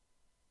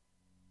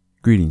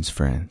Greetings,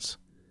 friends,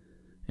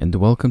 and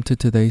welcome to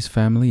today's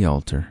Family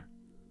Altar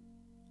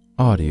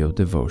audio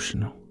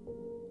devotional.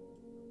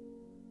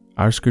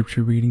 Our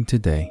scripture reading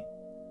today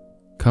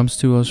comes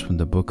to us from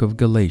the book of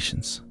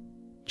Galatians,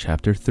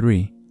 chapter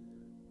 3,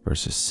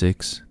 verses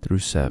 6 through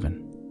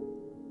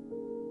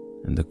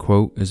 7. And the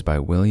quote is by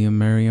William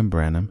Marion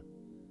Branham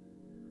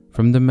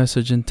from the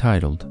message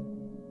entitled,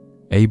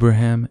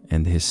 Abraham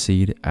and His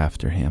Seed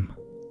After Him.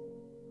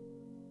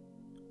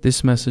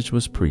 This message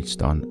was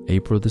preached on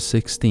April the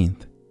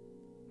 16th,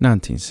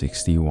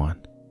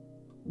 1961.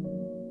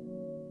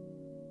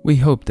 We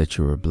hope that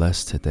you are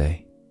blessed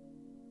today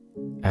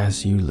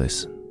as you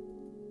listen.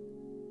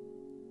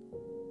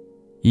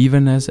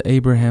 Even as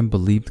Abraham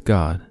believed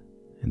God,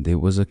 and it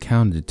was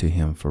accounted to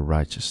him for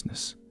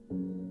righteousness.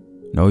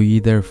 Know ye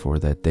therefore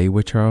that they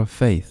which are of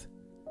faith,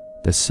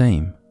 the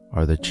same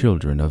are the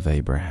children of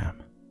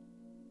Abraham.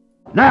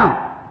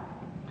 Now,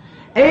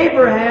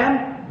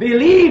 Abraham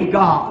believed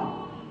God,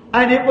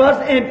 and it was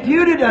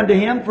imputed unto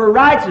him for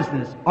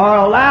righteousness, or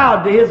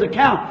allowed to his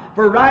account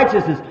for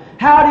righteousness.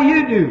 How do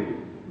you do?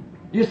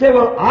 You say,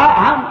 well,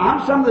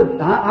 I'm the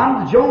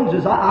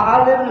Joneses.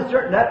 I live in a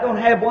certain... That don't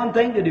have one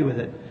thing to do with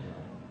it.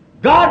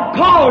 God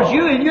calls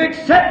you and you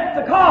accept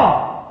the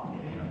call.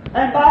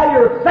 And by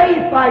your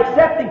faith, by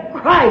accepting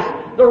Christ,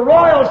 the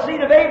royal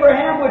seed of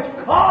Abraham which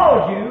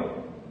called you,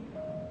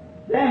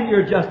 then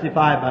you're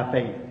justified by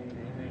faith.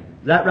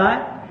 Is that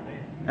right?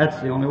 That's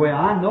the only way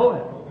I know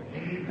it.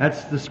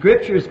 That's the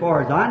Scripture as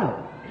far as I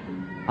know.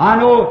 I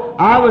know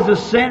I was a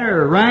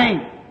sinner,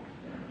 rank.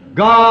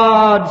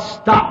 God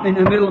stopped me in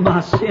the middle of my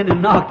sin and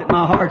knocked at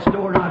my heart's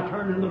door, and I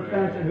turned and looked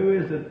down and said, "Who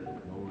is it?"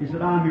 He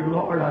said, "I'm your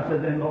Lord." I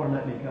said, "Then Lord,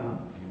 let me come."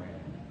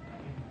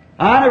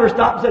 I never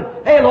stopped and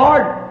said, "Hey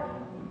Lord,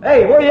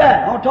 hey, where you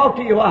at? I want to talk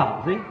to you a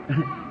while." See?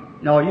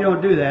 No, you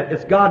don't do that.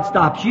 It's God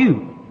stops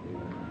you.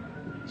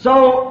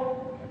 So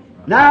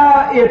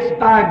now it's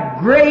by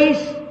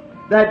grace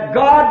that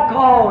God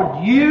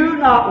called you,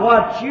 not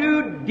what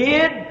you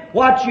did,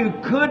 what you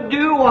could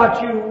do,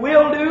 what you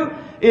will do.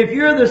 If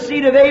you're the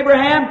seed of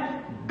Abraham,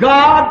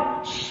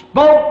 God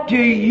spoke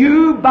to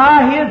you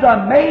by His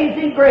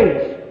amazing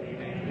grace.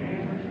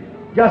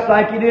 Just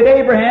like He did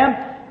Abraham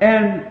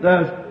in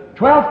the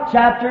 12th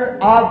chapter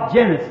of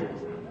Genesis.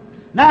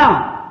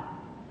 Now,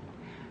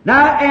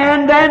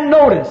 and then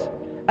notice,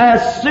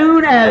 as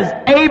soon as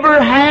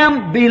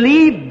Abraham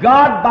believed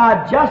God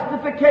by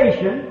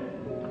justification,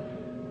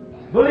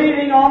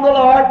 believing on the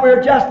Lord,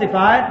 we're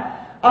justified.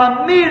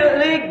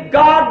 Immediately,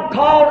 God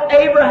called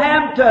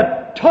Abraham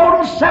to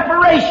total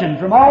separation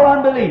from all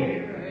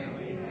unbelief.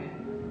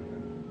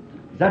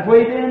 Is that what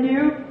He did in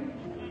you?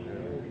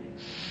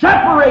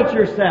 Separate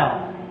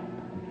yourself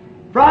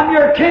from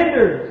your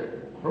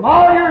kindred, from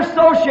all your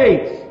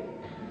associates.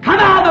 Come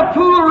out of the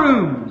pool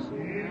rooms.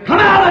 Come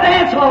out of the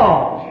dance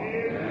halls.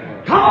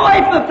 Come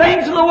away from the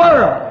things of the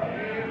world.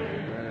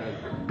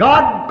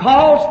 God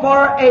calls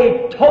for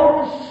a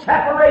total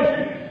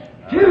separation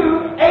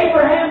to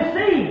Abraham's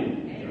seed.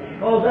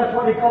 Because that's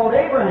what He called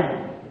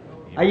Abraham.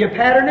 Are you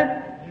patterning it?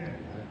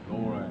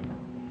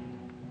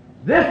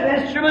 This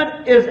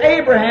instrument is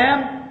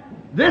Abraham.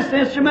 This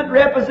instrument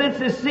represents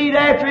his seed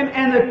after him,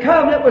 and the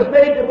covenant was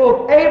made to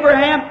both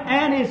Abraham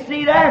and his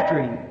seed after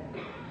him.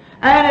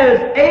 And as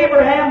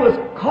Abraham was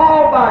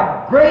called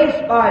by grace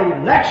by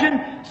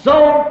election,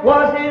 so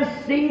was his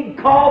seed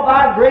called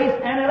by grace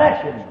and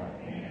election.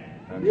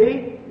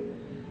 See?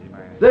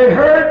 They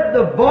heard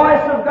the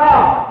voice of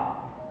God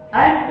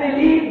and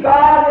believed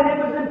God, and it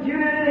was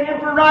imputed to him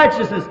for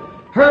righteousness.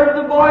 Heard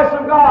the voice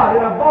of God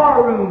in a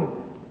barroom,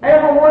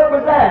 everywhere it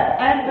was at,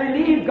 and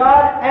believed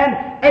God, and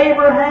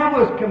Abraham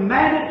was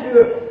commanded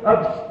to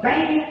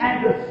abstain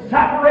and to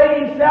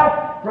separate himself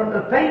from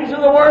the things of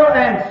the world,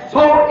 and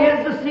so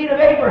is the seed of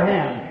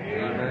Abraham.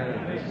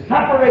 Amen.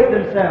 Separate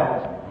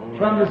themselves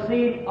from the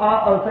seed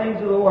of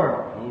things of the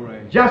world.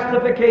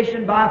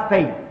 Justification by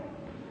faith.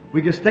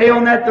 We could stay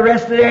on that the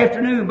rest of the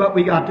afternoon, but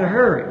we got to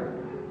hurry.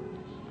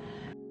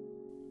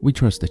 We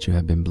trust that you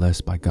have been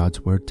blessed by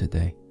God's Word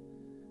today.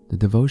 The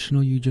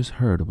devotional you just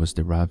heard was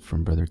derived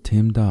from Brother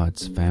Tim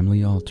Dodd's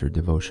Family Altar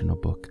devotional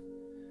book.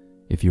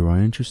 If you are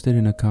interested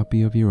in a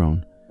copy of your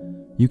own,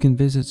 you can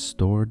visit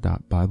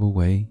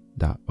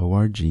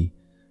store.bibleway.org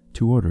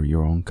to order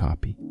your own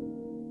copy.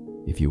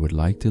 If you would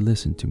like to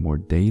listen to more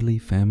daily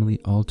Family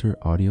Altar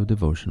audio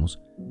devotionals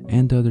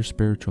and other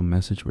spiritual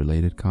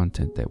message-related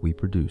content that we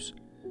produce,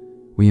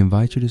 we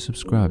invite you to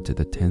subscribe to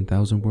the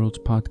 10,000 Worlds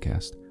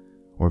podcast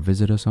or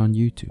visit us on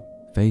YouTube,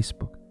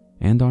 Facebook,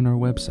 and on our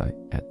website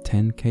at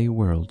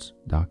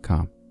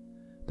 10kworlds.com.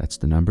 That's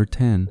the number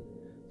 10,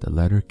 the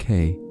letter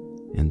K,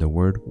 and the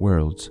word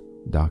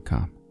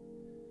worlds.com.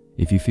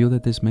 If you feel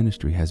that this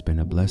ministry has been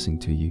a blessing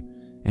to you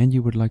and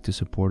you would like to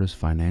support us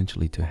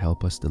financially to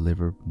help us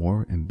deliver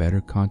more and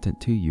better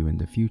content to you in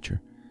the future,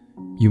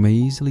 you may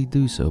easily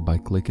do so by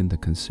clicking the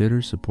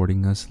Consider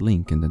Supporting Us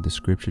link in the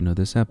description of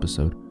this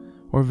episode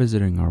or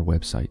visiting our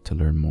website to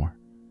learn more.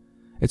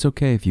 It's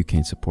okay if you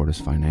can't support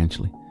us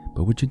financially,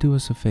 but would you do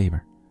us a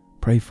favor?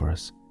 Pray for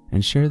us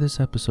and share this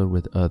episode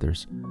with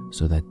others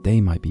so that they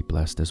might be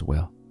blessed as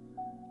well.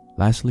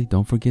 Lastly,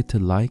 don't forget to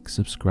like,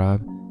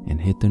 subscribe, and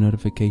hit the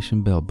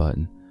notification bell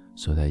button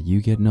so that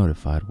you get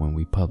notified when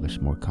we publish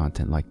more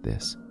content like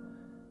this.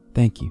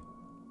 Thank you,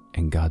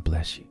 and God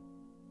bless you.